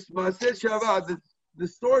 When did this Maaseh Shabbat, the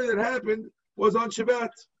story that happened was on Shabbat?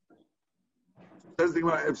 Says the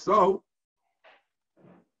Gemara, if so,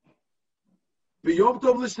 Yom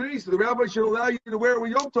Tov l'Shri, so the rabbi should allow you to wear it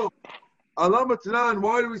with Yom Tov. Alama Tanan,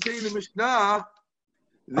 why do we say in the Mishnah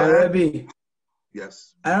that... Rabbi,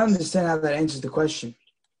 yes. I don't understand how that answers the question.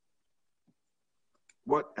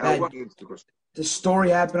 What answers the question? The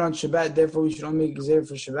story happened on Shabbat, therefore we should only make Gezerah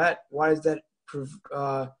for Shabbat.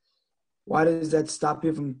 Why does that stop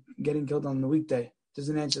you from getting killed on the weekday?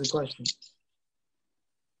 Doesn't answer the question.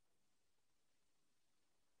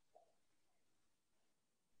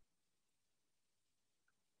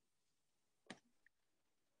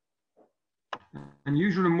 And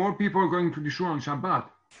usually more people are going to the shul on Shabbat.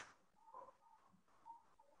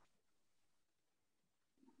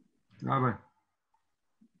 Rabbi.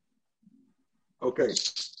 Okay,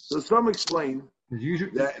 so some explain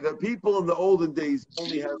that the people in the olden days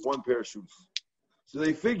only had one pair of shoes. So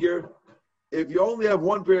they figure if you only have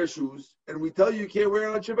one pair of shoes and we tell you can't wear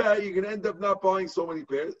it on Shabbat, you can end up not buying so many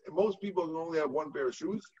pairs. And most people can only have one pair of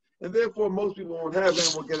shoes, and therefore most people won't have it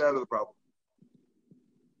and we'll get out of the problem.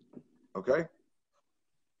 Okay?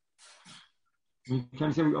 You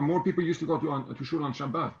can say more people used to go to shul on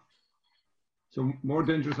Shabbat. So more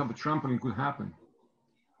dangerous of a trampling could happen.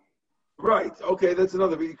 Right. Okay, that's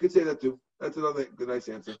another. But you could say that too. That's another good, nice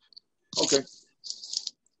answer. Okay.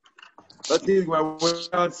 Let's see. We're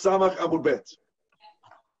on Samach Amud Bet.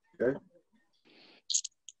 Okay.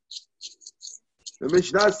 The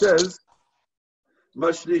Mishnah says,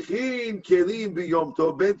 "Mashlichin kelim b'yom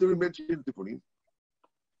tov ben terim ben tifunim."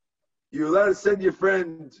 You're allowed to send your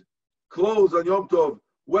friend clothes on Yom Tov,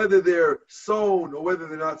 whether they're sewn or whether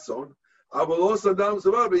they're not sewn. But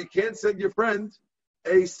you can't send your friend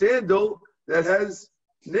a sandal that has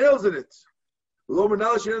nails in it.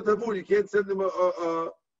 You can't send them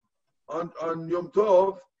on Yom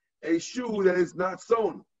Tov a shoe that is not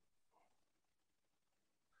sewn.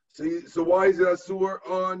 So why is it asur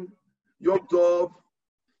on Yom Tov?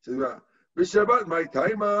 B'Shabbat my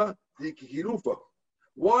taima dikirufa.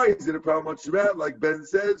 Why is it a problem on Shabbat? Like Ben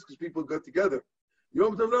says, because people get together.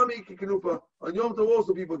 Yom Tov nami kikinufa. On Yom Tov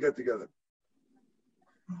also people get together.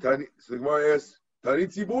 So the Gemara asks,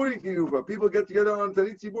 Tanit Tzibur kikinufa. People get together on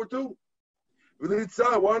Tanit Tzibur too. Why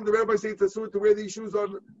did the rabbi say it's asur to wear these shoes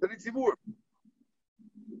on Tanit Tzibur?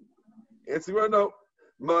 Answer right now.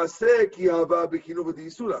 Maaseh ki hava b'kinufa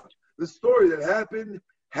d'isura. The story that happened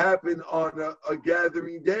on a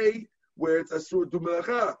gathering day where it's asur to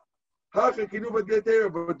melacha. But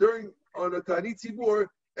during on a Tanit Tzibur,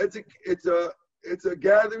 it's a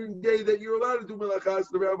gathering day that you're allowed to do melachas.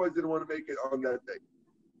 The rabbis didn't want to make it on that day.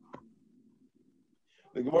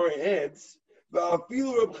 The Gemara adds,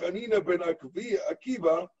 "Va'afilu Reb Chanina ben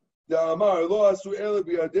Akiva da'amar lo asu ela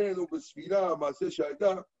b'yadenu b'sfina ma'aseh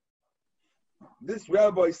shayta." This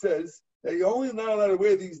rabbi says that you're only not allowed to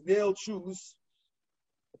wear these nailed shoes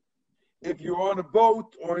if you're on a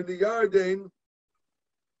boat or in the Yarden.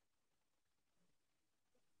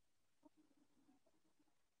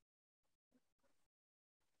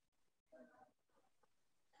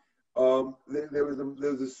 There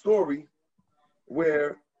was a story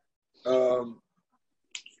where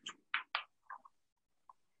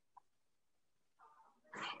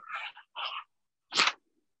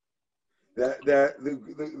that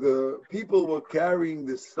the people were carrying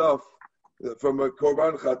this stuff from a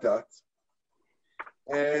korban chatat,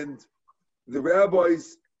 and the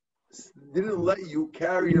rabbis didn't let you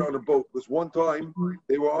carry it on a boat. Because one time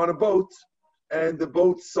they were on a boat and the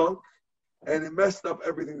boat sunk, and it messed up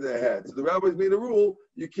everything they had. So the rabbis made a rule,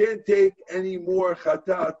 you can't take any more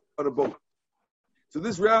chatat on a boat. So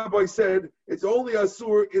this rabbi said, it's only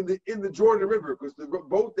asur in the Jordan River, because the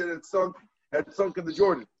boat that had sunk in the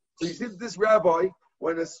Jordan. So you see this rabbi,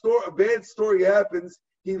 when a bad story happens,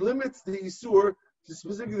 he limits the isur to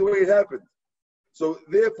specifically the way it happened. So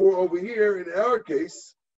therefore, over here, in our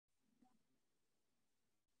case,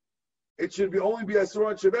 it should only be asur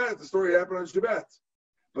on Shabbat. The story happened on Shabbat.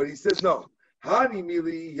 But he says no. Hani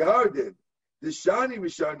mili yarden, the shani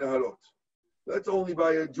mishan naharot. That's only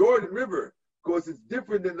by a Jordan River, because it's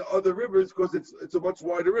different than the other rivers, because it's a much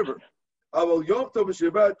wider river. Aval Yom Tov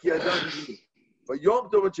Shabbat ki adam. But Yom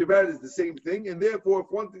Tov and Shabbat is the same thing, and therefore,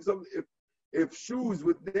 if if shoes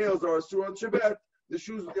with nails are asur on Shabbat, the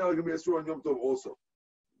shoes with nails are going to be asur on Yom Tov also.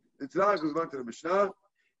 The Tanakh goes back to the Mishnah,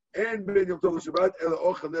 and Ben Yom Tov Shabbat, Ela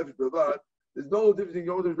Ochel Nefesh Bavad. There's no difference in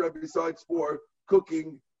Yom Tov besides for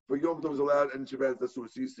cooking for Yom Tov is allowed and Shabbat is asur.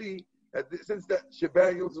 So you see, since that Shabbat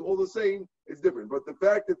and Yom Tov is all the same, it's different. But the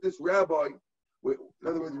fact that this rabbi, in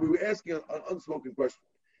other words, we were asking an unspoken question.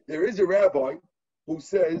 There is a rabbi who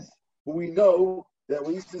says, who we know that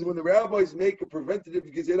when he says when the rabbis make a preventative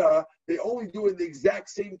gezerah, they only do it in the exact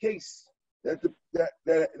same case that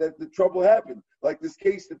the trouble happened. Like this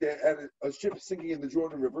case that they had a ship sinking in the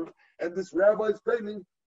Jordan River, and this rabbi is claiming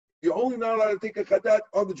you're only not allowed to take a chatat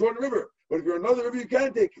on the Jordan River, but if you're another river, you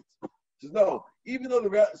can take it. He says no, even though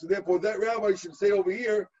so therefore that rabbi should say over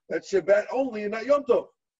here that Shabbat only and not Yom Tov.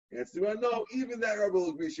 And it's no, even that rabbi will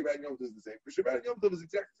agree Shabbat and Yom Tov is the same. For Shabbat and Yom Tov is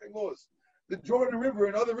exactly the same laws. The Jordan River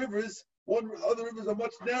and other rivers, other rivers are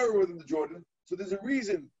much narrower than the Jordan, so there's a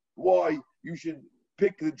reason why you should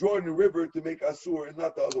pick the Jordan River to make Asur and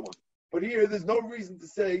not the other one. But here, there's no reason to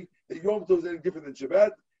say that Yom Tov is any different than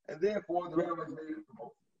Shabbat, and therefore the rabbis made it for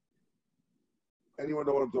both. Anyone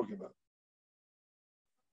know what I'm talking about?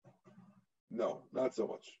 No, not so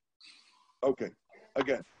much. Okay,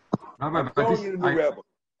 again. I'm throwing in the rabbi.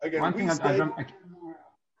 Again, let me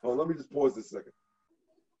just pause this a second.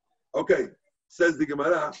 Okay, says the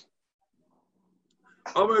Gemara.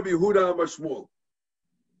 Amar Rabbi Yehuda Amar Shmuel.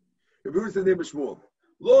 Rabbi Yehuda said name of Shmuel.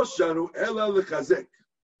 Lo shanu ela lechazek.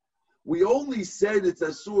 We only said it's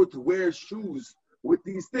asur to wear shoes with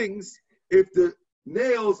these things if the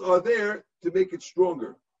nails are there to make it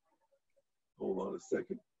stronger. Hold on a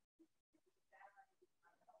second.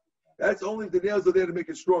 That's only if the nails are there to make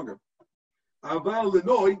it stronger. Aval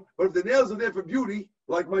lenoi, but if the nails are there for beauty,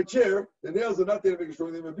 like my chair, the nails are not there to make it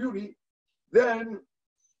stronger, they're for beauty, then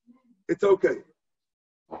it's okay.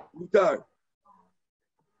 Mutar.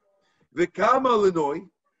 V'kama lenoi,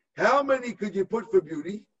 how many could you put for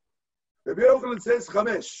beauty? Rabbi Yochanan says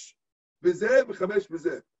chamesh. B'zeh v'chamesh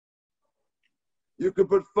b'zeh. You can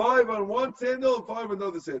put 5 on one sandal and 5 on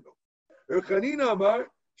another sandal. Rabbi Chanina amar,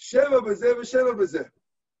 sheva b'zeh v'sheva b'zeh.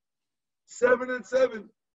 7 and 7.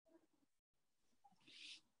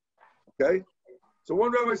 Okay? So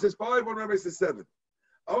one rabbi says 5, one rabbi says 7.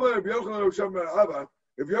 Amar Rabbi Yochanan Rav Sham Bar Abba,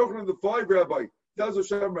 Rabbi Yochanan the 5 rabbi tells Rav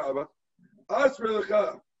Sham Bar Abba, Asper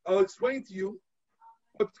lecha, I'll explain to you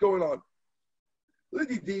what's going on.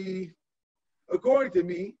 Lididi, according to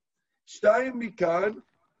me, Shtayim mikan,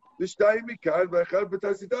 v'shtayim mikan, v'echad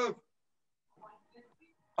b'tasitav.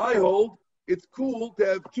 I hold it's cool to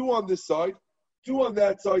have 2 on this side, 2 on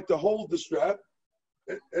that side to hold the strap,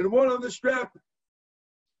 and 1 on the strap,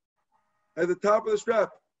 at the top of the strap.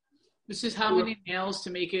 This is how many nails to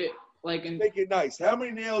make it make it nice. How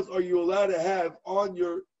many nails are you allowed to have on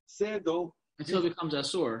your sandal until it becomes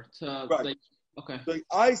asur? Right. Okay. So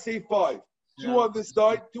I say 5. 2 on this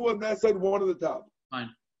side, 2 on that side, 1 on the top. Fine.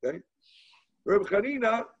 Okay. Reb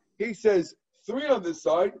Chanina, he says 3 on this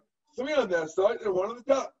side, 3 on that side, and 1 on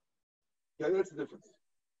the top. Okay, that's the difference.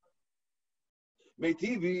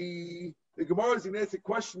 Meitivi, the Gemara is going to ask a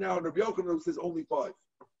question now, and Rabbi Yochanan says only 5.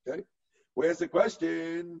 Okay. We ask a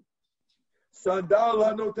question. Sandal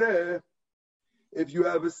hanoteh. If you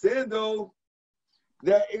have a sandal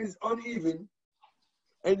that is uneven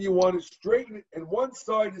and you want to straighten it, and one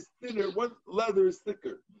side is thinner, one leather is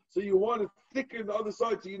thicker. So you want to thicken the other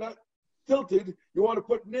side so you're not tilted. You want to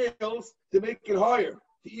put nails to make it higher,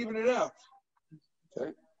 to even it out.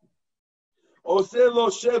 Okay. Oseh lo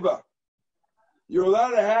sheva. You're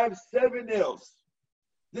allowed to have 7 nails.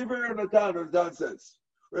 Different Natan, or Natan says.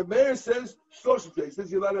 Reb Meir says, he says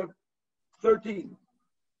you're allowed to have 13.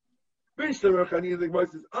 Finish the Reb Chanina, the Gemara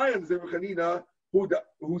says, I am the Reb Chanina,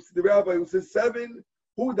 who's the rabbi who says 7,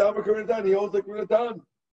 who Damar Natan, he holds like Natan.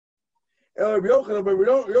 And Reb Yochanan, but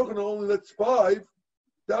Reb Yochanan only lets 5.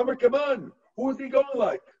 Damar, come on, who is he going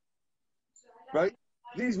like? Right?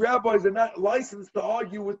 These rabbis are not licensed to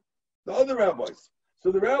argue with the other rabbis.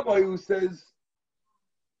 So the rabbi who says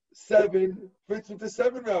 7 fits with the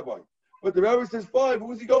 7 rabbi. But the rabbi says 5,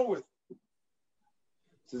 who's he going with?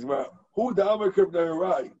 Says, who the Amar Kibna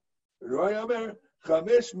Rai? Rai Amar,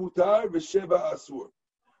 Chamesh Mutar v'Sheva Asur.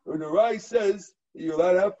 When the Rai says, you're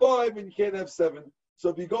allowed to have 5 and you can't have 7. So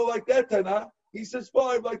if you go like that Tana, he says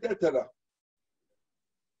 5 like that Tana.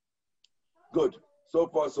 Good. So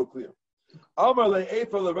far, so clear. Amar le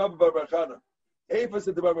Eifa le Rabbi Bar Chana. Eifa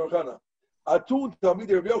said to Bar Chana, Atun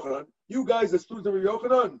Talmidei Rabbi Yochanan, you guys are students of Rabbi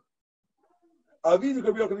Yochanan. Avidu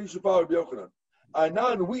Rabbi Yochanan, you should follow Rabbi Yochanan.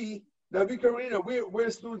 Anan, Navi Karina, we're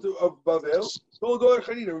students of Bavel. Don't go like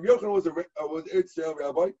Chanina. Rabbi Yochanan was Eretz Yisrael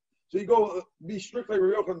rabbi. So you go be strict like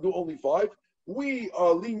Rabbi Yochanan, do only 5. we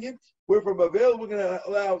are lenient. We're from Bavel. We're going to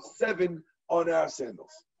allow 7 on our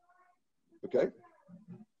sandals. Okay?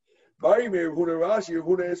 Rav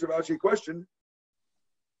Huna answered Rashi a question.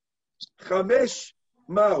 Chamesh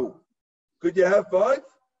mahu. Could you have 5?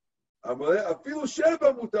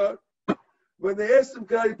 When they asked him,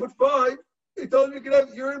 can I put 5? They told him you could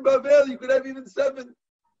have, you're in Bavel, you could have even 7.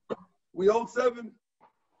 We hold 7.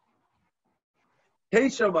 Hey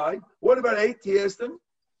Shammai, what about 8? He asked him.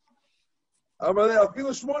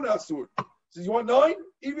 Says, you want 9?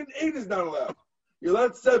 Even 8 is not allowed. You're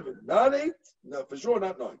allowed 7, not 8. No, for sure,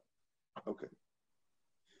 not 9. Okay.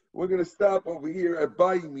 We're going to stop over here at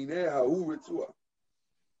Bayi Mineh Ha'u Ritzua.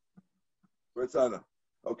 Ritzana.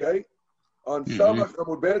 Okay? On Samach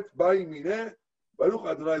Amud Bet, Bayi Mineh, Baruch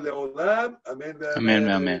Adonai Le'olam, Amen. Amen,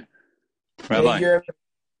 amen. Rabbi.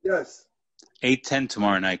 Yes. 8:10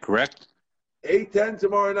 tomorrow night, correct? 8:10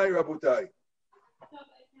 tomorrow night, Rabutai.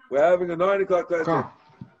 We're having a 9 o'clock class.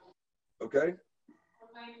 Okay?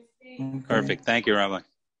 Perfect. Thank you, Rabbi.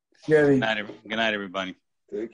 Good night, everybody.